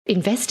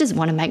investors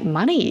want to make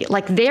money.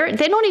 Like they're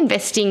not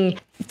investing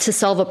to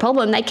solve a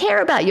problem. They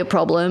care about your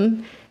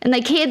problem and they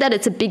care that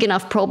it's a big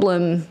enough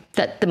problem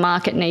that the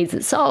market needs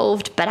it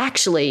solved. But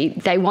actually,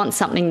 they want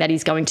something that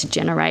is going to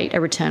generate a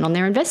return on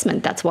their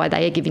investment. That's why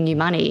they are giving you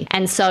money.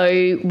 And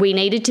so we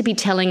needed to be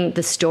telling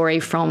the story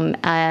from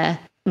a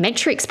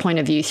metrics point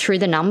of view through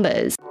the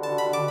numbers.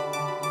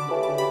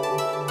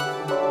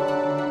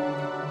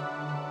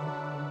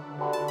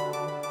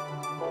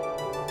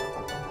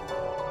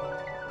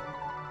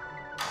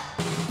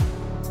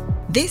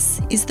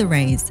 This is The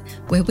Raise,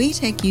 where we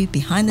take you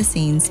behind the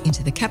scenes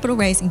into the capital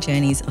raising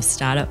journeys of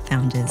startup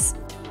founders.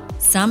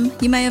 Some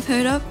you may have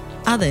heard of,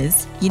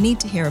 others you need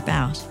to hear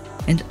about,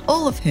 and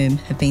all of whom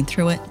have been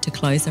through it to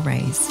close a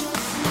raise.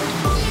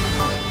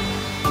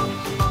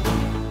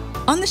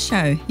 On the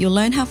show, you'll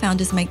learn how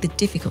founders make the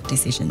difficult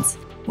decisions.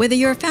 Whether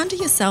you're a founder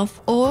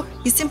yourself or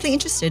you're simply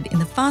interested in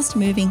the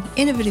fast-moving,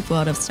 innovative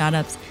world of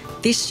startups,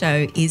 this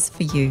show is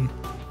for you.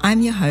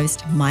 I'm your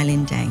host,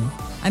 Mylin Dang.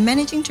 I'm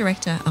Managing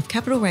Director of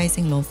capital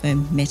raising law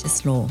firm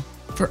Metis Law.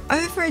 For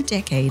over a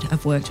decade,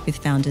 I've worked with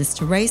founders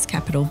to raise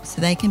capital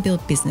so they can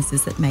build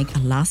businesses that make a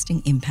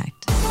lasting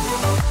impact.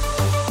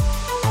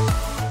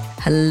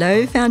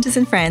 Hello, founders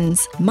and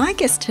friends. My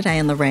guest today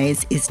on The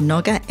Raise is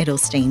Noga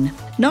Edelstein.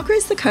 Noga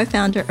is the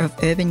co-founder of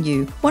Urban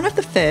U, one of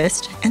the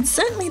first and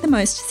certainly the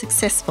most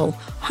successful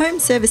home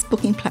service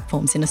booking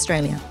platforms in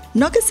Australia.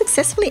 Noga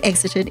successfully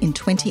exited in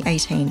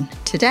 2018.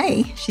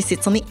 Today, she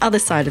sits on the other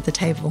side of the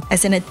table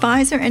as an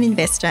advisor and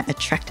investor at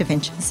Tractor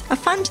Ventures, a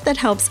fund that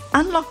helps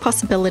unlock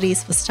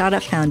possibilities for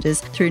startup founders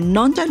through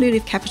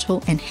non-dilutive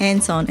capital and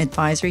hands-on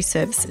advisory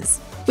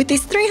services. With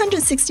this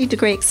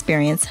 360-degree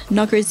experience,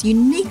 Noga is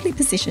uniquely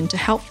positioned to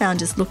help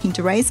founders looking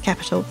to raise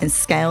capital and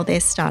scale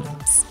their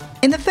startups.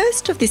 In the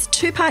first of this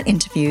two-part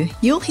interview,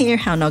 you'll hear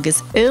how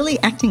Noga's early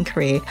acting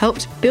career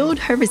helped build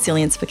her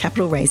resilience for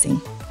capital raising,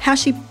 how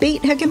she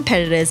beat her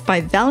competitors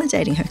by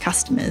validating her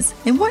customers,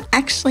 and what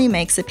actually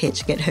makes a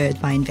pitch get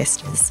heard by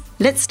investors.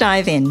 Let's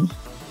dive in.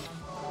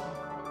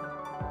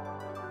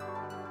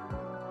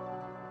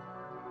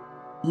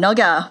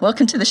 Noga,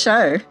 welcome to the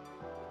show.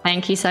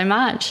 Thank you so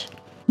much.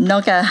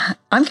 Noga,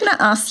 I'm going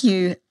to ask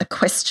you a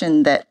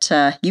question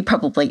that you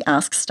probably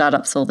ask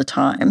startups all the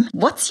time.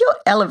 What's your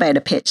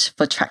elevator pitch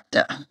for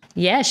Tractor?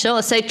 Yeah,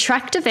 sure. So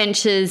Tractor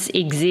Ventures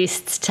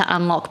exists to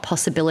unlock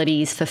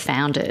possibilities for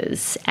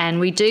founders, and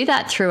we do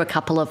that through a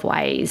couple of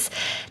ways.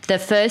 The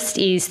first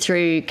is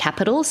through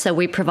capital. So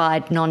we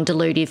provide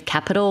non-dilutive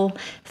capital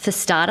for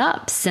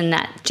startups, and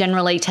that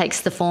generally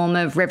takes the form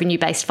of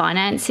revenue-based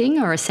financing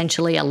or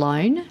essentially a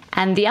loan.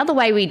 And the other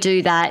way we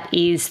do that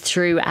is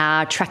through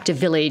our Tractor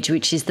Village,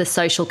 which is the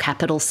social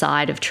capital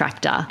side of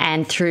Tractor,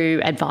 and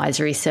through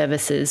advisory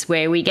services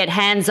where we get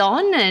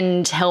hands-on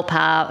and help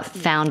our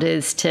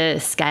founders to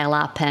scale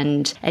up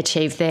and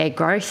achieve their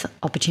growth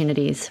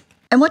opportunities.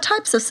 And what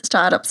types of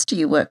startups do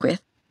you work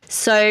with?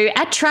 So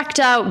at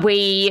Tractor,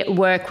 we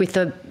work with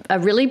a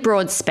really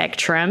broad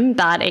spectrum,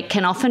 but it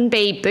can often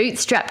be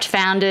bootstrapped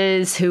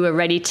founders who are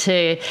ready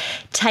to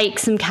take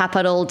some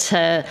capital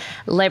to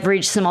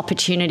leverage some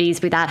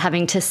opportunities without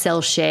having to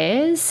sell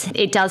shares.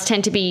 It does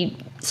tend to be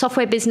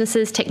software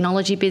businesses,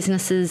 technology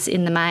businesses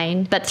in the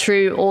main, but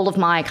through all of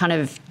my kind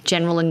of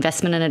general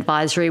investment and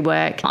advisory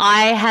work,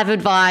 I have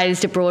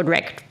advised a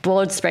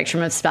broad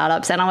spectrum of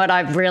startups. And what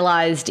I've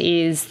realised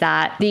is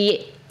that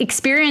the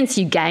experience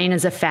you gain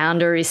as a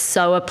founder is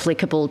so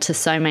applicable to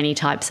so many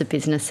types of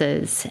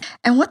businesses.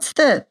 And what's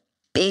the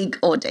big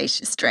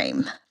audacious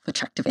dream for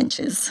Tractor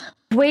Ventures?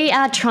 We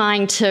are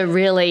trying to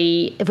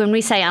really, when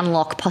we say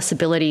unlock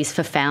possibilities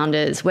for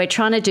founders, we're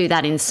trying to do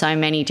that in so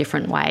many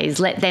different ways.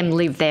 Let them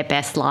live their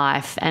best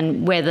life,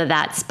 and whether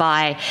that's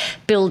by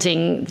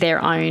building their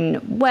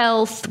own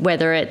wealth,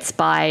 whether it's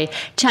by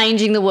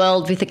changing the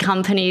world with the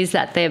companies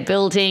that they're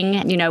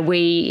building,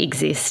 we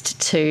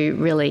exist to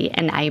really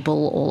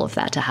enable all of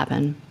that to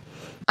happen.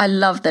 I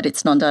love that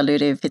it's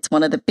non-dilutive. It's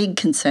one of the big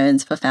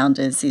concerns for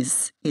founders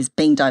is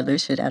being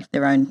diluted out of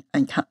their own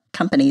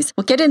companies.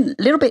 We'll get in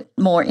a little bit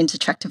more into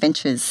Tractor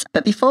Ventures.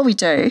 But before we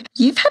do,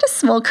 you've had a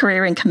small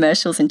career in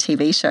commercials and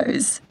TV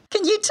shows.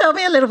 Can you tell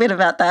me a little bit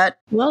about that?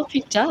 Well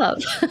picked up.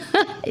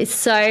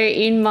 So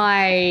in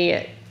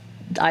my,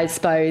 I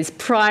suppose,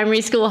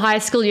 primary school, high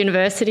school,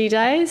 university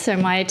days, so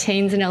my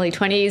teens and early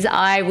 20s,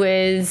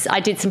 I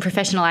did some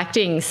professional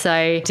acting.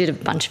 So did a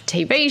bunch of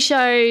TV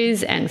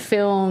shows and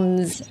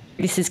films.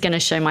 This is going to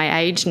show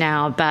my age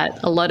now, but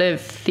a lot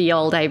of the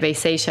old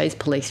ABC shows,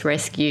 Police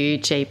Rescue,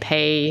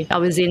 GP. I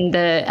was in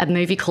a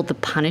movie called The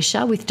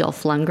Punisher with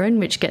Dolph Lundgren,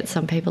 which gets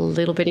some people a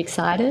little bit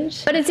excited.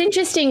 But it's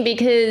interesting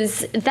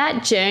because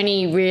that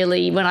journey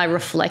really, when I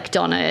reflect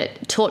on it,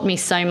 taught me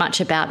so much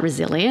about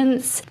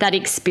resilience. That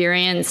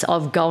experience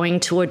of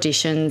going to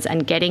auditions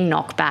and getting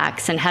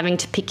knockbacks and having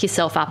to pick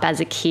yourself up as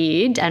a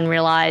kid and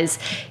realise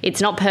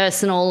it's not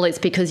personal, it's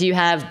because you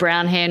have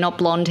brown hair, not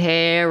blonde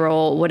hair,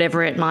 or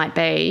whatever it might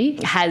be,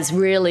 has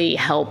really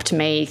helped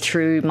me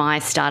through my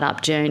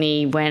startup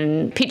journey.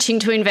 When pitching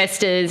to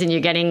investors and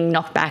you're getting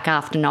knockback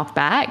after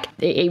knockback,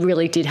 it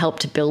really did help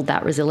to build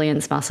that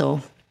resilience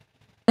muscle.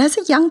 As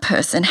a young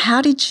person,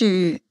 how did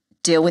you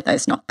deal with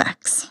those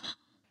knockbacks?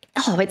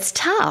 Oh, it's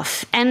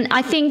tough. And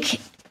I think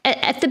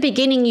at the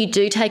beginning, you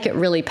do take it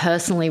really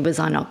personally. Was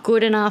I not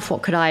good enough?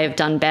 What could I have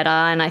done better?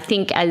 And I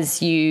think as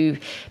you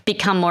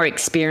become more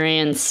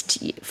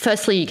experienced,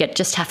 firstly, you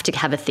just have to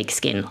have a thick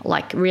skin.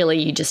 Like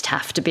really, you just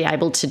have to be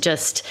able to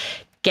just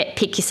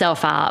pick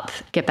yourself up,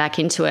 get back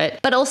into it.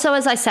 But also,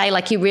 as I say,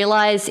 like you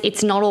realize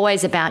it's not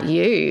always about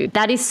you.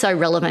 That is so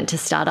relevant to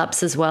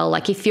startups as well.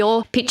 Like if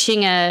you're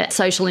pitching a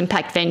social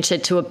impact venture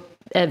to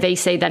a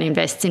VC that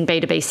invests in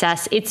B2B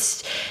SaaS,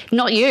 it's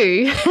not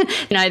you.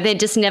 They're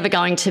just never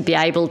going to be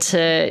able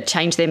to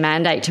change their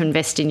mandate to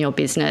invest in your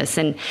business.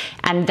 And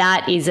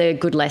that is a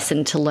good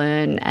lesson to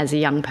learn as a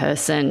young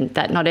person,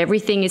 that not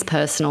everything is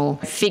personal.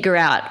 Figure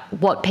out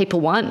what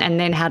people want and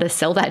then how to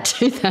sell that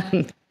to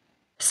them.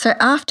 So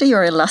after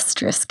your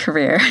illustrious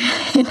career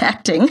in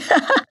acting,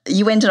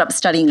 you ended up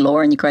studying law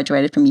and you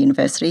graduated from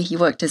university. You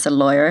worked as a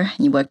lawyer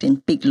and you worked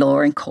in big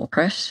law and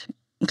corporate,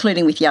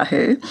 including with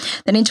Yahoo.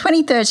 Then in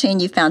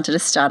 2013, you founded a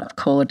startup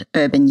called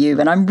Urban U,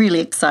 and I'm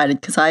really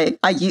excited because I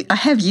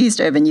have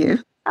used Urban U.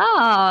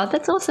 Oh,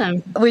 that's awesome.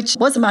 Which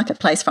was a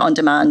marketplace for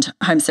on-demand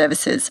home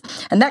services.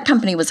 And that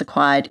company was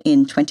acquired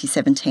in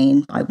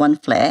 2017 by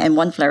OneFlare, and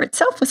OneFlare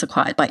itself was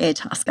acquired by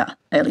Airtasker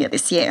earlier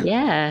this year.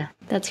 Yeah,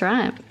 that's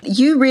right.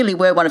 You really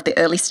were one of the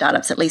early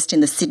startups, at least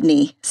in the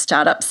Sydney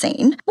startup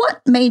scene.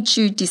 What made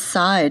you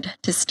decide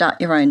to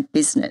start your own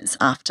business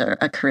after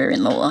a career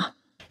in law?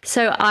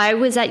 So I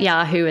was at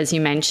Yahoo, as you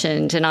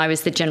mentioned, and I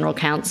was the general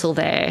counsel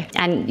there.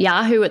 And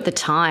Yahoo at the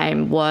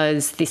time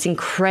was this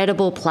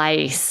incredible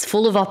place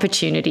full of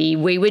opportunity.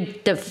 We were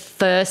the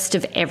first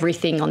of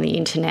everything on the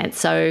internet.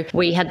 So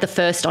we had the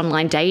first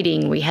online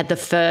dating. We had the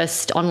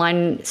first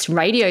online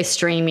radio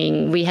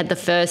streaming. We had the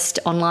first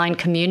online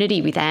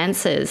community with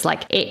answers.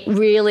 Like it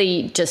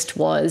really just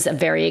was a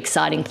very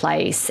exciting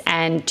place,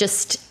 and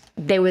just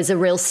there was a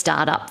real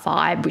startup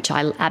vibe, which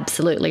I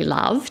absolutely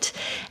loved.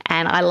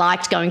 And I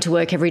liked going to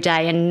work every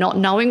day and not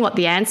knowing what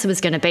the answer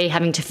was going to be,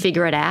 having to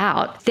figure it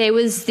out. There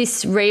was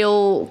this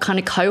real kind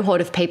of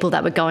cohort of people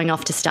that were going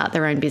off to start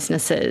their own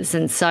businesses.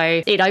 And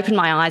so it opened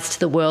my eyes to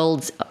the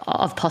world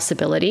of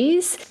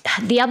possibilities.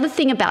 The other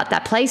thing about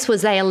that place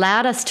was they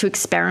allowed us to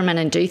experiment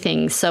and do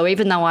things. So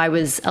even though I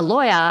was a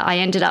lawyer, I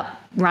ended up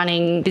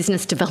running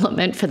business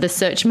development for the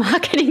search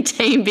marketing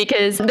team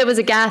because there was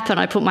a gap and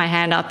I put my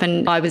hand up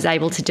and I was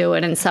able to do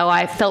it. And so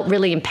I felt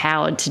really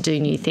empowered to do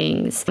new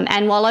things.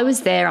 And while I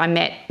was there, I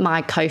met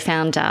my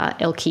co-founder,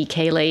 Elkie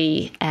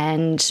Keeley,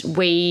 and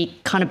we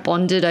kind of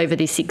bonded over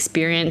this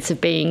experience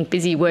of being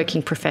busy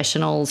working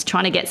professionals,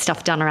 trying to get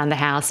stuff done around the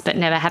house, but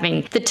never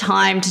having the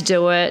time to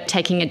do it,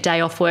 taking a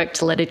day off work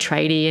to let a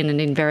tradie in,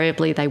 and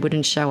invariably they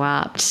wouldn't show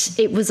up.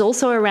 It was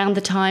also around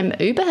the time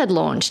Uber had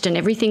launched and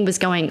everything was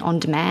going on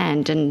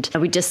demand. And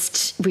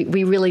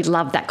we really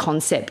loved that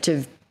concept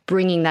of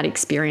bringing that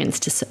experience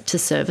to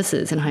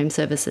services and home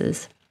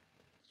services.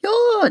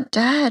 Your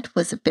dad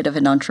was a bit of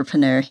an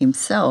entrepreneur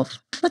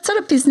himself. What sort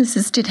of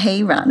businesses did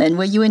he run, and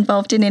were you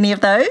involved in any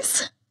of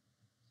those?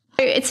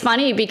 It's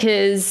funny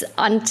because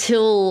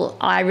until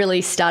I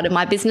really started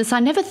my business, I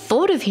never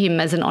thought of him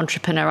as an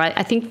entrepreneur.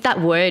 I think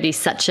that word is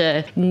such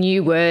a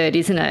new word,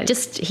 isn't it?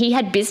 Just he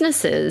had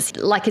businesses.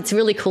 Like it's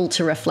really cool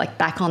to reflect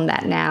back on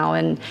that now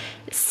and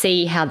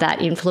see how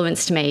that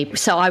influenced me.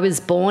 So I was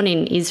born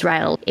in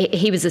Israel.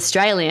 He was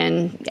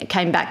Australian,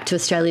 came back to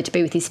Australia to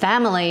be with his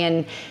family,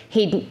 and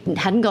he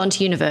hadn't gone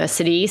to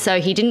university,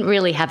 so he didn't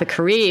really have a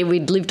career.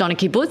 We'd lived on a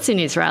kibbutz in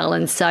Israel.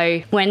 And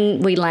so when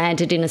we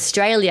landed in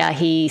Australia,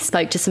 he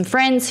spoke to some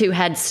friends who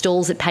had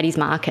stalls at Paddy's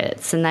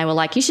markets, and they were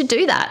like, you should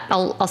do that.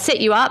 I'll set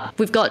you up.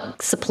 We've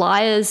got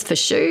suppliers for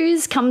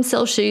shoes. Come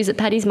sell shoes at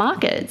Paddy's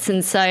markets.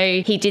 And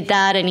so he did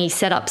that, and he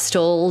set up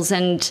stalls,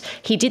 and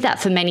he did that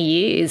for many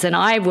years. And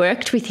I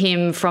worked with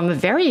him from a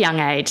very young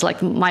age.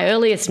 Like my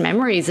earliest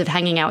memories of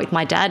hanging out with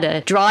my dad are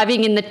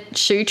driving in the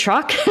shoe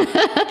truck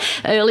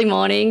early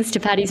mornings to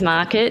Paddy's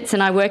markets,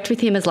 and I worked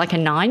with him as like a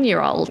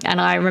 9-year-old. And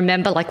I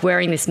remember like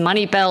wearing this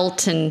money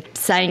belt and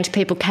saying to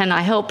people, can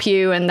I help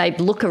you? And they'd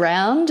look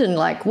around and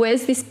like,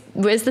 where's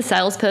the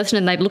salesperson?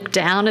 And they'd look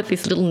down at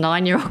this little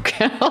 9-year-old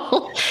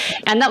girl.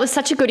 And that was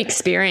such a good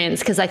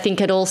experience because I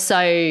think it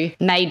also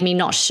made me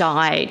not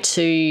shy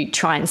to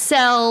try and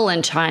sell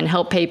and try and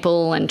help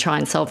people and try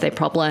and solve their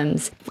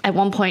problems. At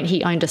one point,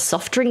 he owned a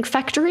soft drink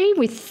factory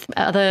with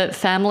other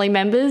family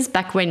members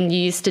back when you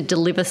used to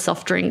deliver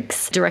soft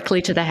drinks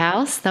directly to the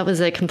house. That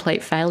was a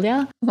complete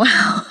failure.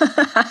 Wow.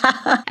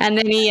 And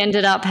then he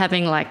ended up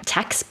having like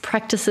tax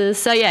practices.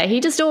 So yeah, he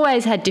just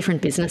always had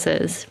different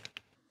businesses.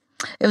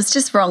 It was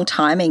just wrong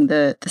timing,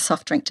 the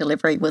soft drink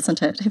delivery,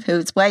 wasn't it? It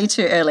was way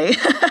too early.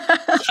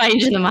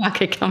 Change in the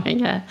market coming,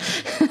 yeah.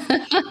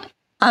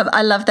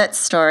 I love that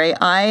story.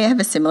 I have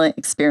a similar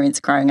experience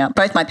growing up.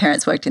 Both my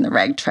parents worked in the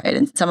rag trade,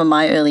 and some of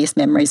my earliest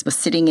memories were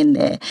sitting in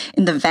the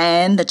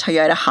van, the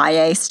Toyota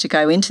Hiace, to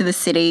go into the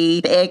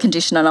city, the air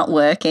conditioner not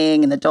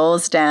working and the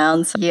doors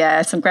down. So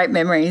yeah, some great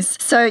memories.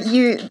 So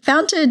you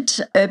founded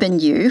Urban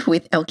U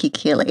with Elkie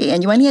Keeley,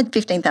 and you only had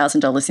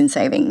 $15,000 in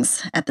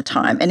savings at the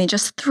time. And in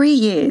just 3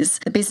 years,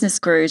 the business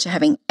grew to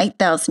having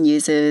 8,000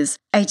 users,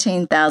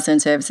 18,000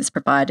 services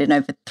provided, and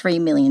over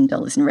 $3 million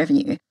in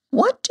revenue.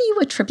 What do you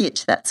attribute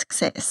to that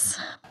success?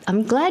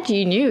 I'm glad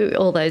you knew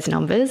all those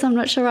numbers. I'm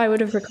not sure I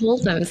would have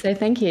recalled them, so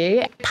thank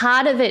you.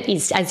 Part of it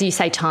is, as you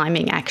say,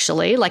 timing,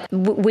 actually. Like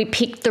we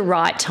picked the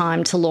right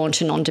time to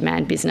launch an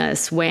on-demand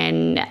business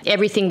when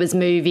everything was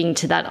moving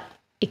to that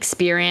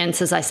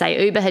experience. As I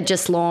say, Uber had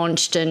just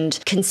launched and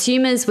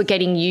consumers were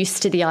getting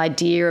used to the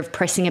idea of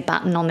pressing a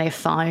button on their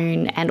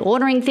phone and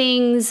ordering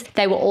things.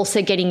 They were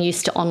also getting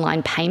used to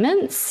online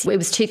payments. It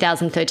was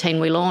 2013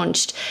 we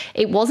launched.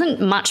 It wasn't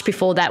much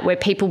before that where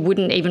people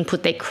wouldn't even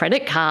put their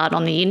credit card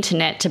on the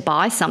internet to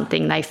buy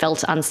something. They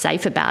felt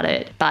unsafe about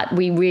it. But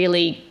we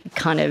really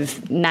kind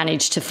of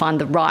managed to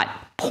find the right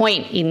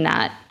point in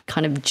that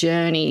kind of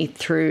journey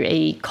through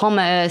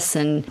e-commerce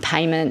and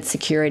payment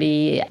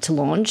security to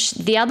launch.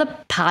 The other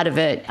part of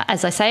it,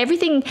 as I say,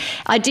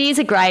 ideas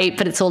are great,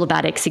 but it's all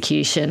about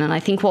execution. And I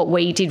think what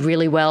we did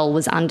really well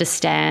was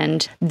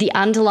understand the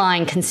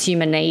underlying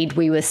consumer need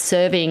we were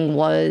serving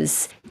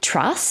was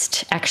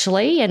trust,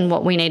 actually. And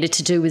what we needed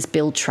to do was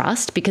build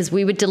trust because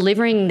we were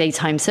delivering these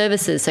home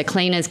services. So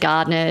cleaners,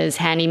 gardeners,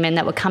 handymen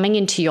that were coming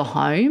into your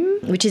home,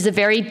 which is a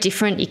very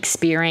different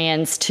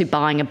experience to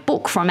buying a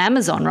book from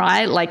Amazon,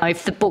 right? Like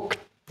if the book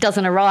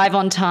doesn't arrive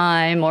on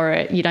time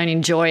or you don't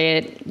enjoy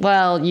it,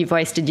 well, you've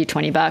wasted your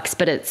 $20,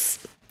 but it's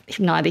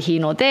neither here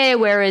nor there.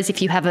 Whereas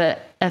if you have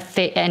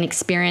an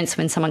experience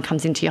when someone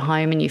comes into your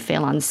home and you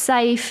feel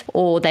unsafe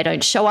or they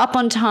don't show up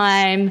on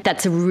time,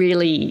 that's a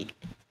really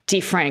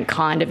different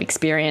kind of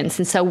experience.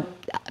 And so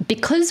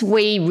because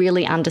we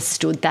really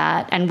understood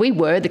that and we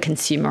were the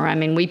consumer, I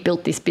mean, we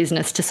built this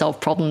business to solve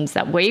problems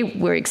that we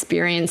were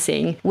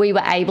experiencing, we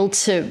were able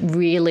to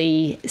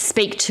really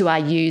speak to our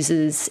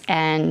users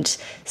and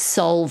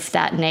solve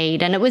that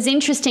need. And it was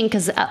interesting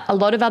because a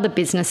lot of other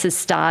businesses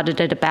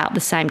started at about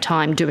the same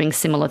time doing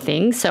similar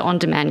things. So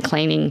on-demand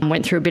cleaning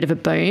went through a bit of a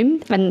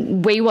boom.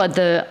 And we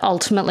were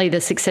ultimately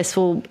the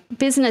successful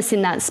business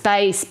in that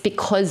space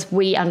because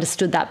we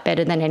understood that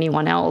better than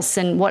anyone else.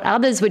 And what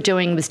others were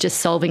doing was just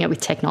solving it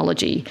with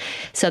technology.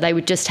 So they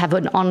would just have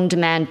an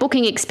on-demand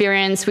booking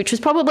experience, which was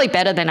probably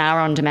better than our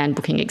on-demand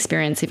booking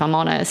experience, if I'm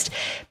honest.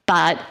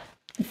 But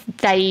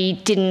they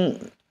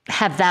didn't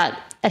have that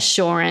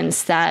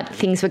assurance that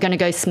things were going to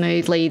go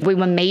smoothly. We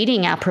were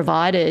meeting our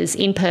providers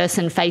in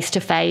person,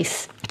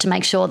 face-to-face, to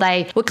make sure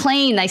they were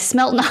clean, they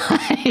smelt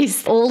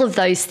nice, all of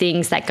those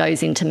things that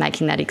goes into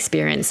making that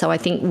experience. So I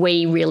think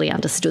we really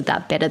understood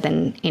that better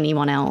than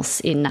anyone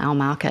else in our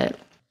market.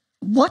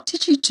 What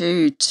did you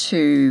do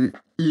to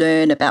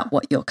learn about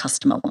what your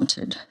customer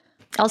wanted?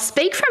 I'll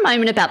speak for a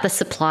moment about the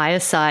supplier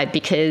side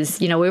because,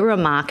 we were a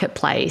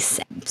marketplace.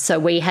 So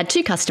we had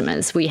two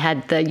customers. We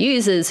had the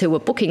users who were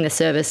booking the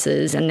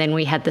services and then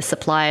we had the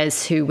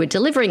suppliers who were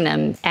delivering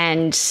them.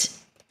 And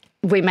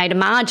we made a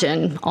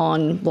margin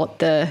on what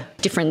the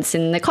difference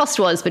in the cost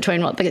was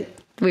between what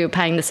we were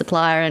paying the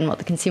supplier and what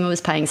the consumer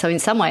was paying. So in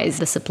some ways,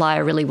 the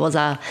supplier really was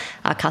our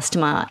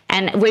customer.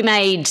 And we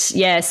made,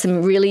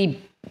 some really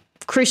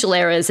crucial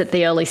errors at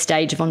the early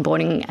stage of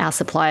onboarding our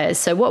suppliers.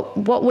 So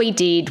what we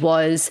did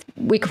was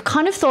we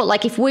kind of thought,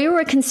 like, if we were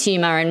a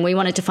consumer and we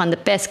wanted to find the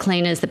best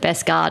cleaners, the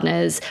best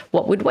gardeners,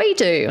 what would we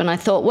do? And I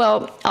thought,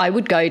 well, I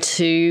would go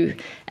to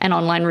an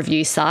online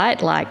review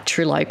site like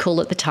TrueLocal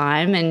at the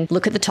time and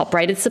look at the top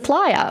rated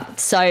supplier.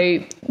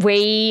 So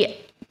we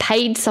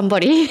paid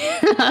somebody,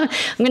 I'm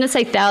going to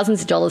say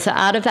thousands of dollars. So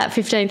out of that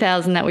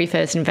 $15,000 that we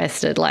first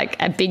invested,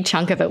 like a big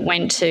chunk of it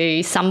went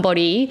to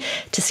somebody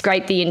to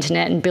scrape the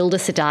internet and build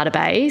us a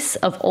database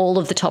of all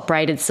of the top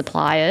rated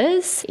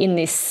suppliers in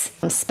this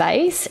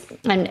space.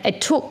 And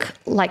it took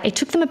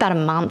them about a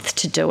month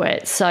to do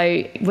it.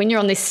 So when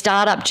you're on this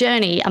startup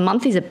journey, a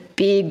month is a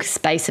big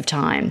space of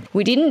time.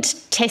 We didn't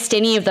test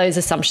any of those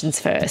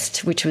assumptions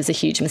first, which was a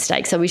huge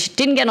mistake. So we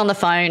didn't get on the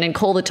phone and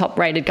call the top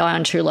rated guy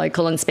on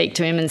TrueLocal and speak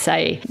to him and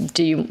say,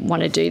 do you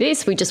want to do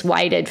this? We just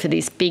waited for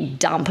this big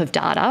dump of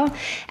data.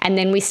 And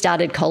then we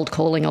started cold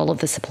calling all of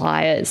the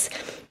suppliers.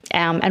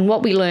 And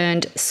what we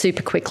learned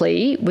super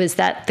quickly was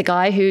that the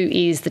guy who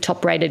is the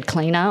top rated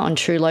cleaner on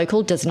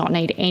TrueLocal does not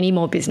need any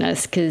more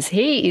business because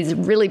he is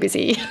really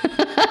busy.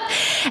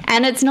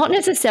 And it's not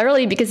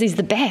necessarily because he's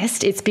the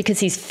best, it's because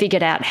he's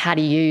figured out how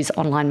to use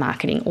online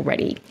marketing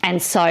already.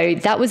 And so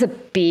that was a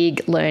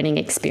big learning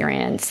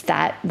experience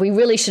that we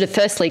really should have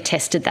firstly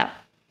tested that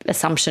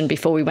assumption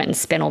before we went and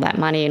spent all that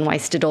money and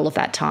wasted all of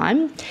that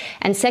time.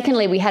 And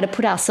secondly, we had to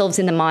put ourselves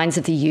in the minds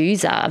of the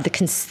user, of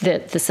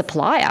the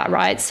supplier,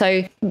 right?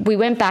 So we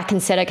went back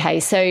and said, okay,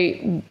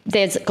 so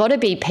there's got to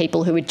be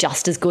people who are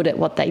just as good at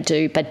what they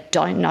do but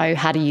don't know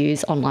how to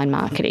use online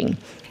marketing.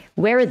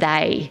 where are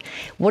they?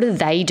 What are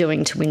they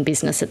doing to win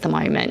business at the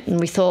moment? And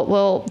we thought,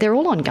 well, they're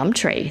all on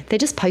Gumtree. They're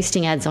just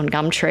posting ads on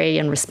Gumtree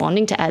and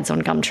responding to ads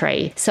on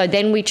Gumtree. So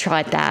then we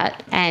tried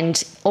that,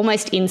 and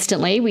almost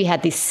instantly we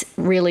had this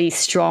really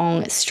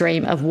strong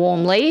stream of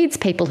warm leads,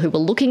 people who were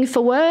looking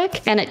for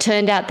work. And it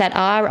turned out that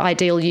our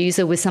ideal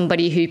user was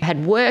somebody who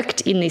had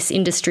worked in this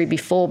industry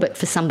before, but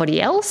for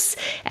somebody else,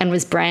 and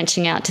was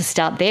branching out to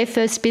start their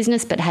first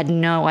business, but had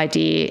no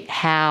idea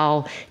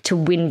how to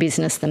win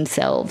business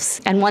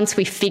themselves. And once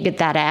we figured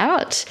that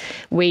out,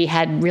 we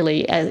had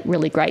a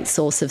really great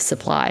source of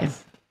supply.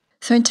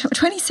 So in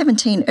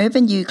 2017,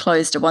 Urban U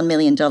closed a $1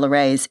 million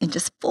raise in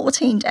just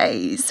 14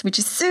 days, which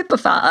is super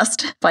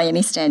fast by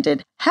any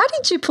standard. How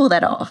did you pull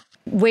that off?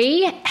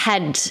 We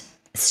had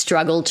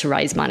struggled to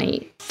raise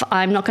money.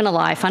 I'm not going to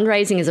lie,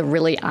 fundraising is a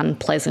really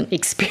unpleasant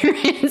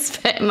experience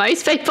for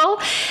most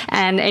people,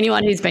 and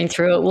anyone who's been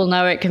through it will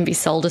know it can be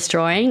soul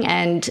destroying.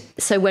 And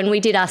so when we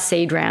did our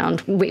seed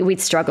round,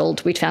 we'd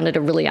struggled. We'd found it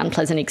a really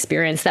unpleasant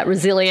experience. That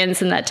resilience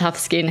and that tough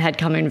skin had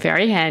come in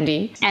very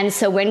handy. And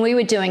so when we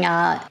were doing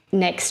our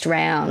next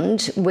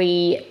round,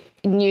 we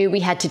knew we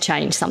had to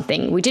change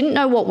something. We didn't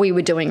know what we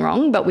were doing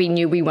wrong, but we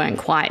knew we weren't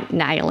quite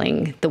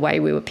nailing the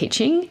way we were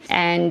pitching.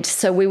 And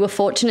so we were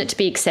fortunate to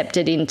be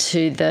accepted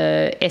into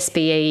the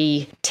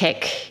SBE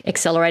Tech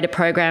Accelerator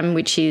program,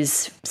 which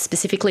is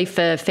specifically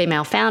for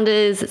female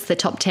founders. It's the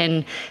top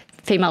 10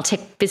 female tech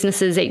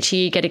businesses each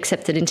year get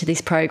accepted into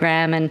this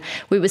program, and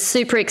we were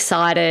super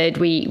excited.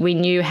 We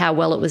knew how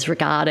well it was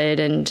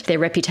regarded and their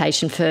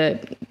reputation for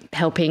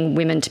helping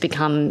women to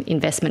become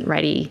investment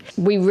ready.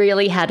 We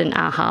really had an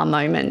aha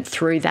moment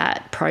through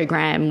that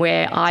program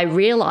where I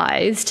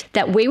realised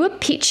that we were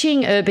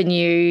pitching Urban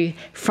U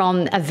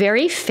from a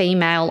very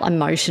female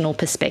emotional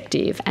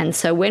perspective. And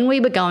so when we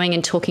were going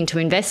and talking to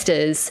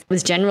investors, it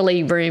was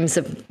generally rooms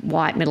of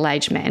white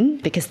middle-aged men,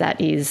 because that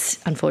is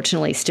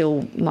unfortunately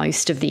still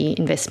most of the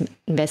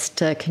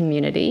investor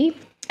community.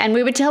 And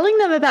we were telling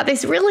them about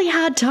this really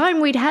hard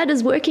time we'd had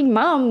as working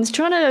mums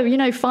trying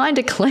to, find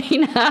a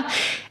cleaner.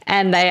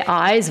 And their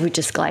eyes would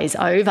just glaze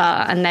over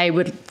and they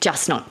would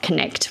just not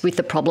connect with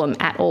the problem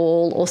at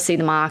all or see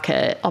the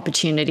market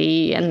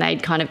opportunity. And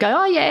they'd kind of go,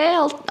 oh,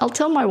 yeah, I'll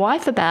tell my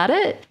wife about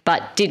it,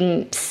 but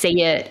didn't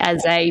see it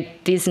as a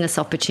business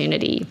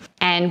opportunity.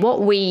 And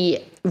what we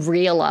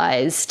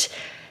realised,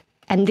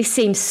 and this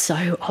seems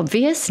so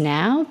obvious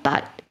now,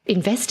 but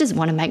investors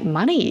want to make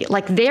money.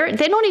 Like they're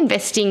not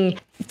investing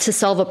to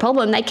solve a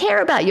problem. They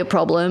care about your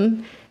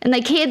problem and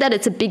they care that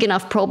it's a big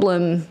enough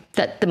problem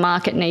that the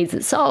market needs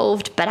it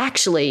solved, but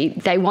actually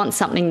they want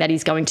something that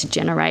is going to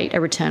generate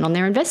a return on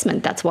their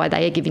investment. That's why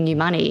they are giving you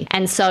money.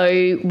 And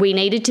so we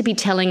needed to be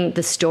telling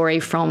the story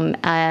from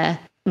a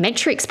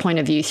metrics point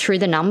of view through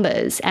the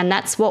numbers. And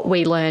that's what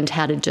we learned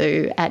how to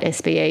do at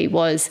SBE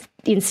was,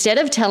 instead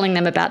of telling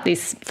them about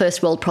this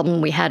first world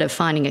problem we had of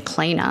finding a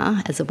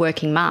cleaner as a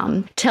working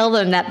mum, tell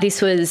them that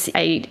this was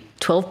a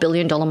 $12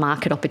 billion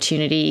market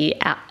opportunity.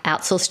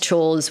 Outsourced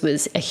chores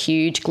was a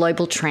huge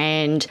global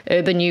trend.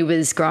 Urban U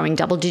was growing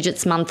double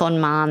digits month on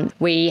month.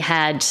 We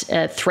had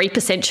a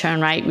 3%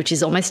 churn rate, which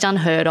is almost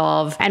unheard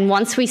of. And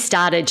once we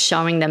started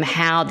showing them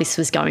how this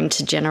was going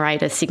to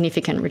generate a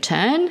significant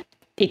return,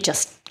 it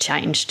just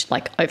changed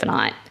like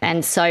overnight.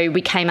 And so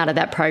we came out of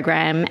that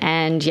program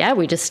and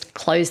we just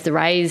closed the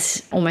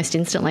raise almost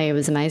instantly. It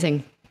was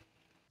amazing.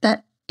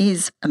 That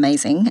is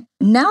amazing.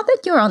 Now that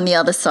you're on the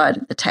other side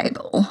of the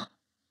table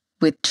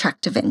with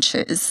Tractor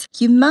Ventures,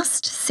 you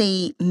must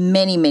see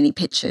many, many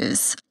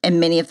pitches and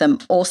many of them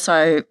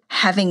also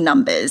having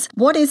numbers.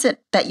 What is it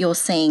that you're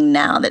seeing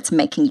now that's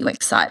making you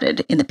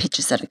excited in the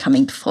pitches that are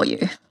coming before you?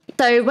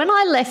 So when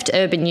I left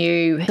Urban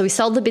U, we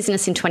sold the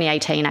business in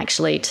 2018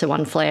 actually to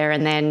One Flair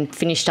and then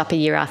finished up a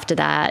year after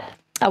that.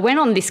 I went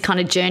on this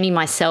kind of journey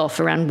myself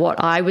around what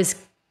I was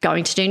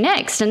going to do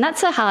next. And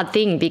that's a hard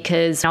thing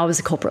because I was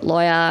a corporate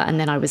lawyer and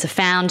then I was a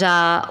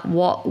founder.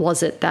 What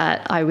was it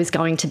that I was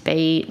going to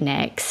be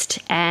next?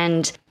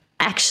 And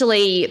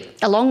actually,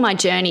 along my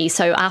journey,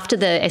 so after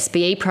the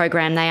SBE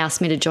program, they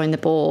asked me to join the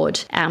board,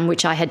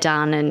 which I had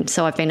done. And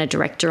so I've been a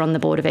director on the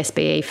board of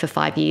SBE for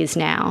 5 years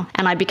now.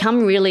 And I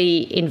become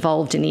really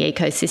involved in the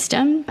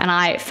ecosystem. And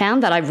I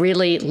found that I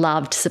really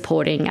loved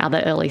supporting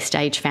other early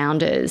stage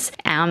founders.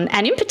 And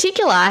in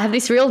particular, I have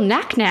this real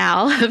knack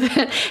now of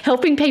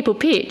helping people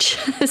pitch.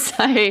 So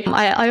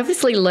I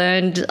obviously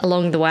learned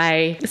along the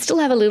way. I still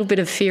have a little bit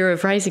of fear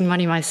of raising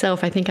money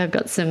myself. I think I've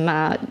got some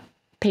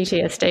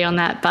PTSD on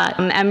that, but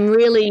I'm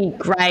really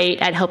great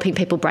at helping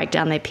people break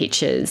down their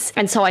pitches.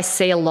 And so I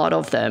see a lot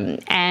of them.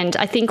 And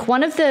I think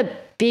one of the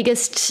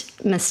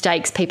biggest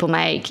mistakes people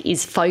make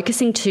is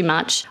focusing too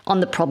much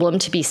on the problem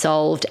to be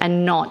solved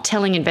and not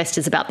telling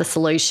investors about the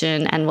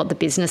solution and what the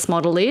business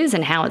model is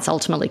and how it's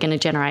ultimately going to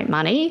generate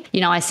money.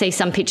 I see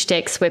some pitch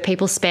decks where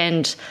people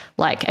spend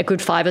like a good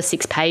 5 or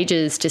 6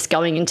 pages just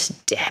going into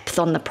depth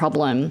on the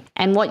problem.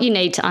 And what you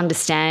need to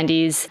understand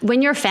is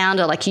when you're a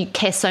founder, like you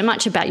care so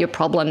much about your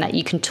problem that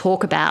you can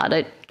talk about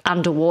it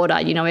underwater,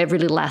 every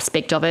little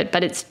aspect of it,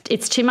 but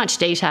it's too much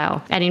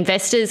detail. And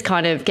investors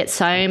kind of get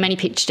so many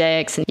pitch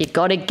decks, and you've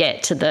got to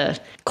get to the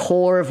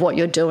core of what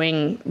you're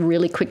doing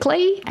really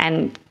quickly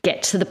and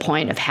get to the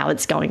point of how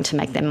it's going to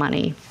make them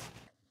money.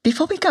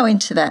 Before we go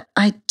into that,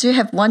 I do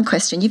have one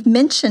question. You've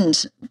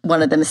mentioned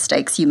one of the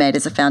mistakes you made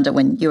as a founder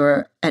when you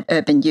were at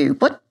Urban U.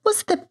 What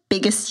was the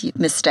biggest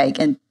mistake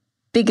and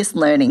biggest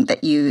learning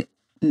that you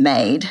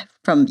made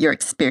from your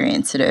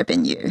experience at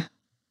Urban U?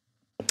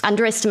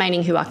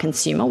 Underestimating who our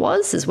consumer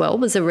was as well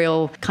was a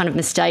real kind of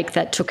mistake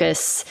that took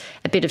us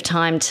a bit of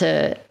time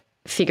to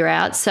figure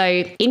out.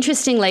 So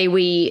interestingly,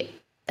 we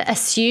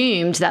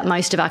assumed that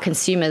most of our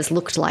consumers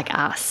looked like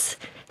us.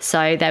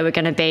 So they were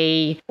going to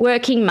be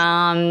working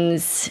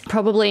mums,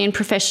 probably in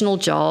professional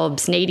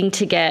jobs, needing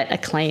to get a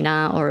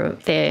cleaner or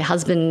their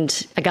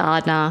husband a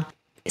gardener.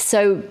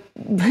 So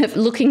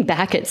looking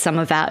back at some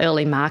of our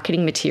early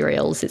marketing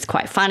materials, it's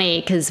quite funny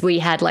because we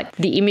had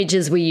the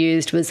images we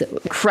used was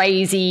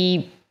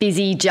crazy,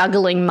 busy,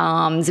 juggling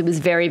mums. It was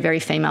very, very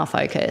female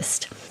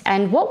focused.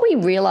 And what we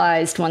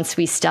realised once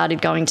we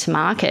started going to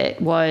market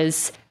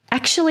was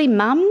actually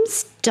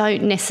mums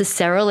don't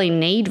necessarily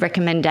need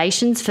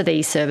recommendations for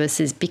these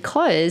services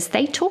because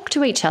they talk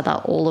to each other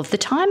all of the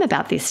time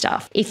about this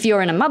stuff. If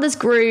you're in a mother's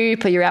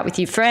group or you're out with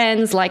your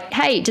friends,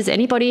 hey, does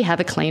anybody have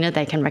a cleaner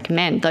they can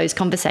recommend? Those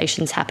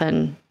conversations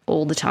happen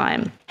all the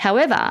time.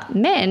 However,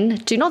 men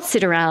do not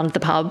sit around the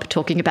pub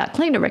talking about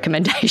cleaner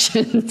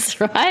recommendations,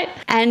 right?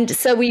 And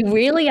so we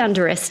really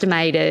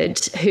underestimated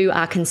who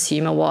our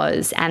consumer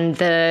was and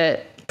the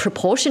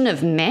proportion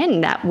of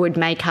men that would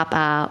make up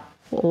our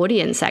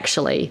audience,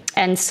 actually.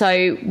 And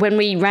so when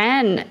we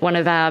ran one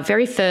of our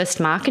very first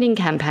marketing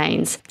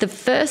campaigns, the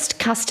first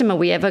customer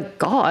we ever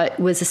got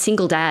was a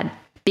single dad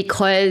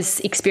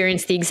because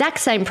experienced the exact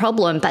same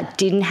problem but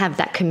didn't have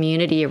that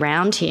community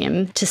around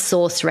him to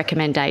source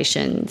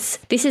recommendations.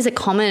 This is a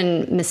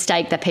common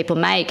mistake that people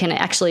make, and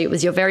actually it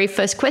was your very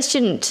first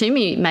question to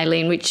me,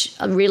 Maylene, which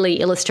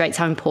really illustrates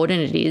how important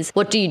it is.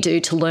 What do you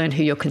do to learn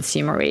who your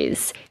consumer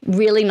is?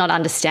 Really not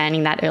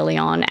understanding that early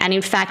on. And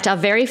in fact, our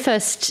very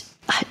first,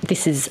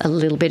 this is a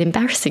little bit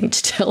embarrassing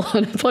to tell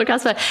on a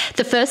podcast, but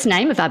the first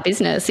name of our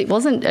business, it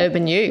wasn't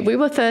Urban U. We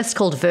were first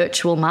called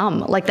Virtual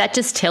Mum. That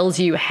just tells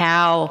you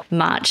how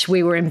much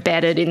we were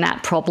embedded in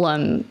that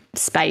problem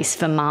space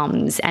for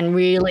mums and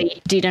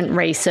really didn't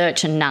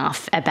research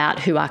enough about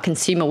who our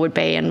consumer would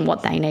be and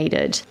what they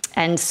needed.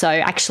 And so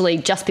actually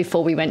just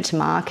before we went to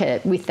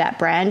market with that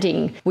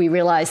branding, we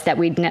realised that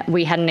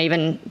we hadn't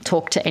even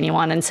talked to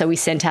anyone. And so we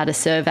sent out a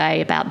survey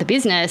about the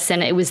business,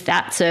 and it was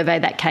that survey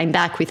that came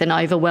back with an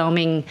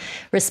overwhelming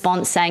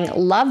response saying,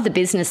 love the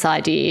business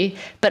idea,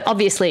 but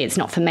obviously it's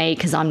not for me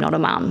because I'm not a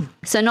mum.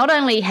 So not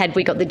only had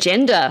we got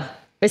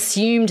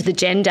assumed the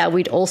gender,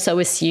 we'd also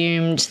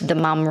assumed the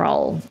mum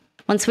role.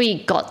 Once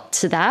we got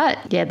to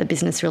that, the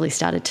business really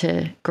started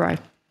to grow.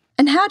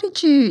 And how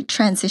did you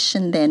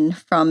transition then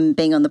from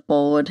being on the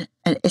board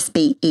at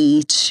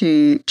SBE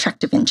to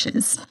Tractor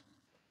Ventures?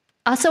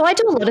 So I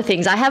do a lot of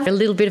things. I have a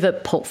little bit of a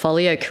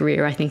portfolio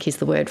career, I think is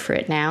the word for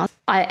it now.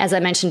 As I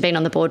mentioned, been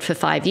on the board for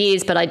 5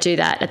 years, but I do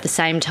that at the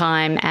same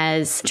time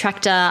as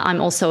Tractor. I'm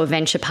also a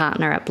venture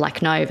partner at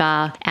Black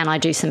Nova, and I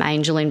do some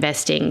angel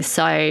investing.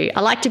 So I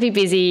like to be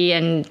busy,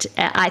 and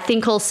I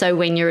think also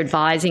when you're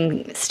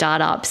advising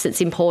startups,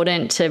 it's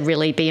important to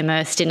really be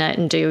immersed in it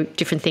and do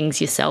different things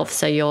yourself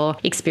so your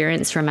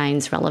experience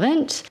remains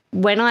relevant.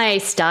 When I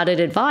started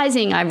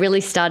advising, I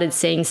really started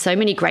seeing so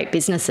many great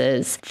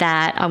businesses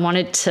that I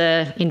wanted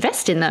to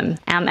invest in them.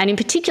 And in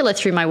particular,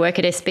 through my work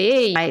at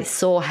SBE, I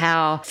saw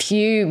how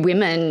few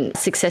women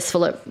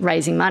successful at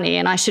raising money.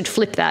 And I should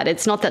flip that.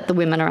 It's not that the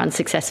women are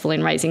unsuccessful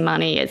in raising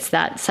money. It's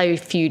that so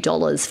few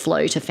dollars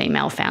flow to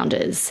female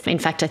founders. In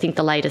fact, I think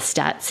the latest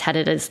stats had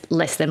it as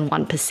less than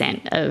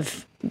 1%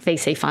 of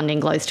VC funding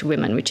goes to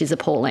women, which is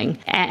appalling.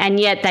 And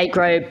yet they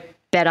grow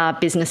better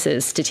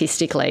businesses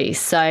statistically.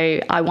 So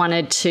I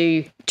wanted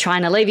to try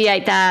and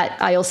alleviate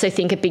that. I also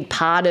think a big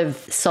part of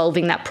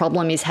solving that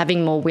problem is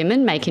having more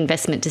women make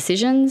investment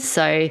decisions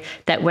so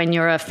that when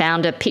you're a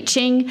founder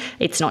pitching,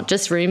 it's not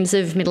just rooms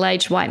of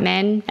middle-aged white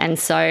men. And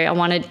so I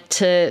wanted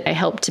to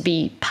help to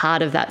be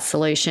part of that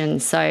solution.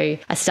 So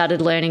I started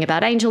learning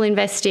about angel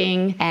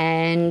investing,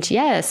 and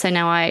so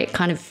now I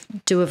kind of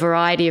do a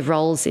variety of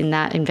roles in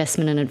that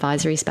investment and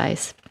advisory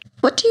space.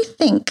 What do you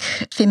think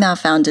female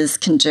founders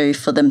can do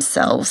for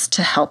themselves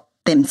to help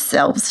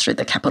themselves through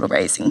the capital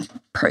raising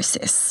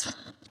process?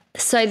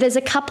 So there's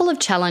a couple of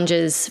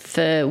challenges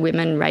for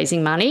women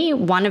raising money.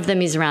 One of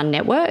them is around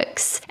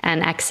networks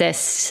and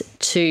access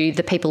to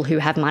the people who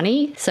have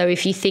money. So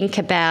if you think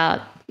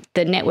about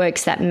the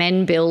networks that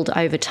men build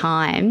over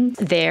time,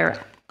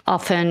 they're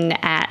often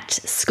at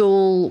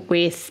school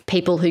with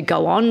people who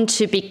go on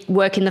to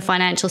work in the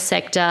financial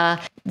sector.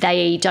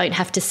 They don't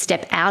have to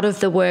step out of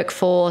the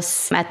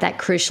workforce at that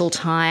crucial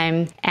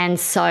time. And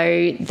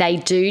so they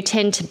do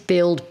tend to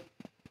build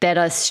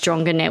better,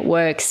 stronger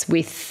networks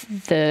with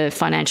the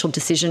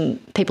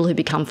people who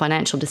become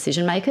financial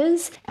decision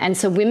makers. And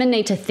so women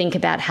need to think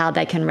about how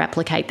they can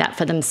replicate that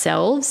for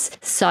themselves.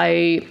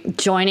 So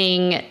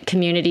joining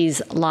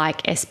communities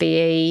like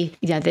SBE,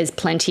 there's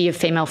plenty of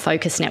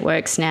female-focused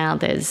networks now.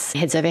 There's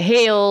Heads Over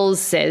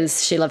Heels,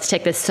 there's She Loves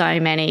Tech, there's so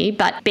many.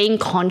 But being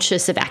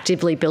conscious of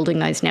actively building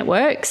those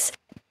networks,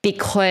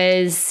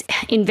 because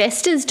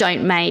investors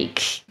don't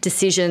make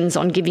decisions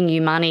on giving you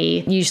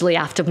money usually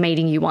after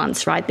meeting you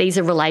once, right? These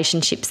are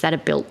relationships that are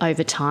built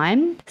over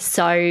time.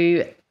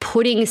 So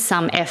putting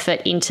some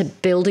effort into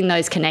building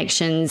those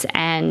connections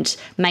and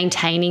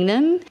maintaining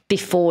them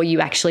before you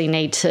actually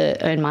need to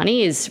earn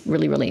money is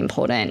really, really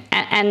important.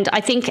 And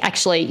I think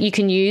actually you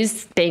can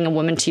use being a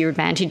woman to your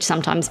advantage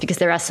sometimes, because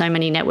there are so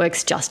many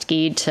networks just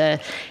geared to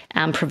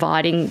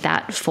providing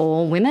that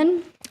for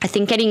women. I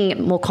think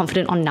getting more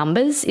confident on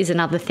numbers is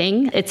another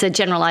thing. It's a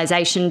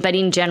generalisation, but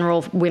in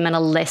general, women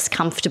are less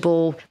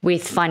comfortable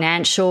with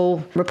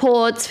financial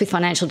reports, with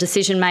financial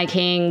decision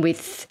making,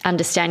 with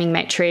understanding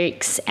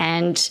metrics,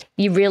 and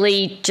you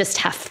really just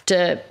have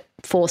to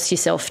force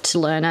yourself to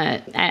learn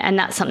it. And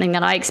that's something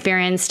that I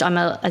experienced. I'm,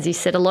 as you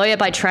said, a lawyer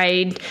by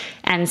trade.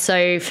 And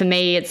so for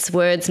me, it's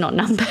words, not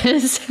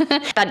numbers.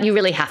 But you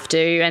really have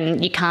to,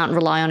 and you can't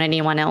rely on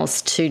anyone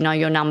else to know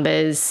your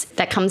numbers.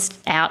 That comes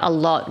out a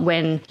lot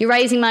when you're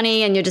raising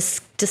money and you're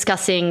just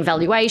discussing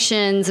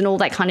valuations and all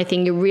that kind of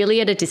thing. You're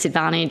really at a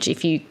disadvantage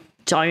if you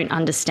don't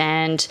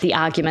understand the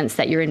arguments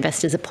that your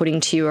investors are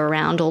putting to you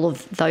around all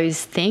of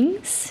those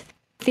things.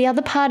 The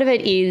other part of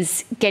it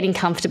is getting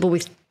comfortable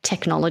with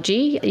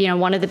technology.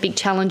 One of the big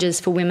challenges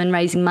for women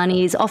raising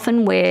money is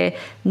often we're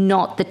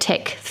not the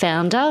tech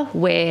founder,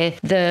 we're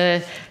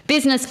the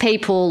business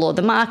people or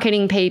the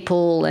marketing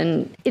people,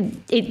 and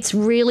it's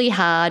really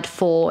hard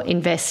for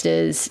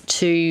investors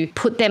to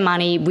put their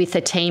money with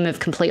a team of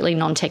completely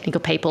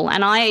non-technical people.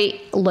 And I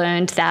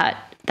learned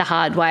that the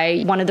hard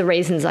way. One of the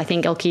reasons I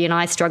think Elke and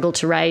I struggled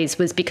to raise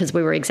was because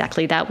we were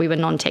exactly that. We were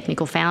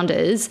non-technical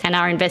founders, and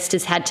our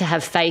investors had to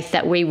have faith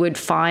that we would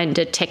find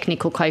a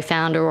technical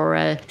co-founder or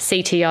a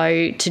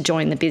CTO to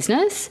join the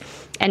business.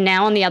 And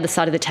now on the other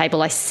side of the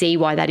table, I see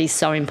why that is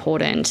so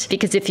important,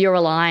 because if you're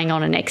relying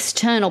on an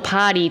external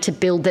party to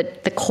build the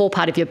core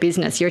part of your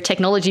business, you're a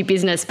technology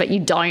business, but you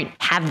don't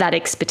have that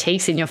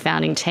expertise in your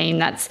founding team,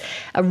 that's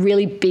a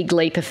really big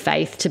leap of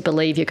faith to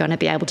believe you're going to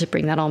be able to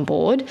bring that on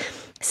board.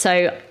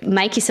 So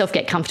make yourself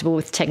get comfortable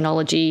with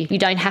technology. You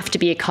don't have to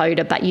be a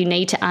coder, but you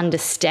need to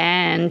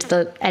understand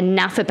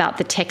enough about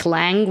the tech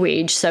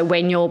language. So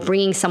when you're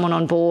bringing someone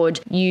on board,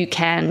 you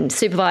can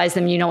supervise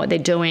them, you know what they're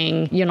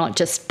doing. You're not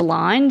just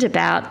blind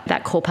about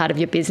that core part of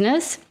your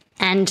business.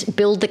 And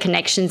build the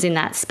connections in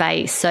that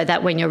space so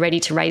that when you're ready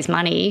to raise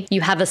money,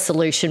 you have a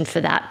solution for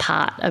that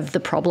part of the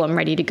problem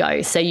ready to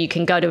go. So you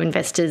can go to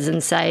investors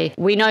and say,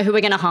 we know who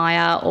we're going to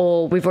hire,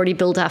 or we've already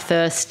built our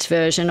first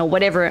version, or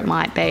whatever it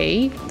might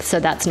be. So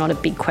that's not a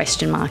big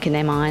question mark in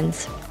their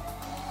minds.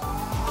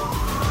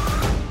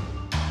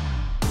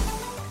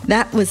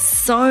 That was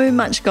so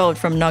much gold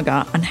from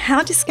Noga on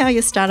how to scale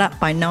your startup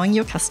by knowing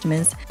your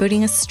customers,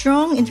 building a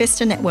strong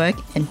investor network,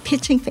 and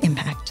pitching for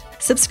impact.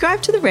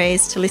 Subscribe to The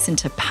Raise to listen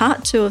to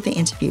part 2 of the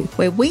interview,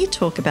 where we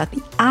talk about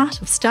the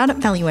art of startup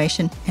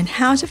valuation and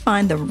how to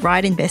find the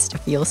right investor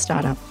for your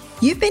startup.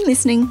 You've been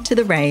listening to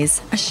The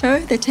Raise, a show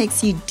that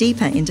takes you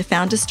deeper into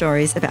founder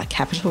stories about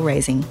capital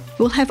raising.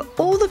 We'll have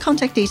all the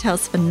contact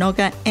details for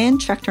Noga and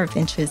Tractor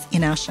Ventures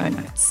in our show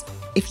notes.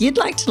 If you'd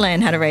like to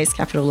learn how to raise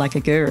capital like a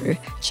guru,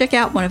 check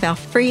out one of our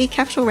free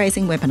capital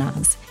raising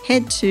webinars.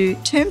 Head to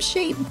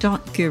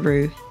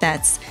termsheet.guru.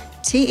 That's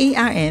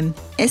termsheet.guru.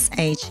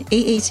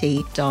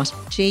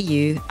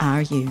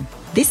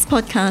 This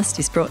podcast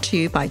is brought to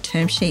you by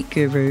Termsheet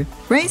Guru.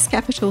 Raise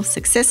capital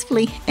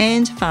successfully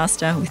and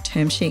faster with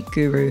Termsheet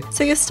Guru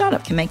so your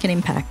startup can make an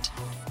impact.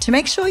 To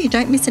make sure you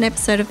don't miss an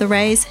episode of The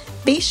Raise,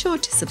 be sure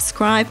to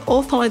subscribe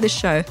or follow the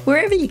show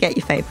wherever you get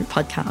your favourite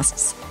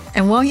podcasts.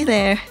 And while you're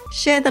there,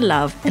 share the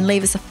love and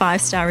leave us a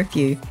 5-star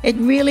review. It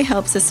really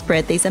helps us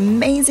spread these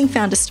amazing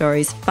founder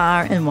stories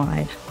far and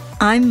wide.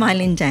 I'm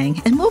Mylin Dang,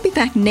 and we'll be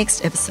back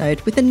next episode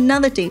with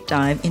another deep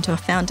dive into a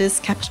founder's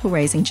capital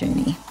raising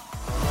journey.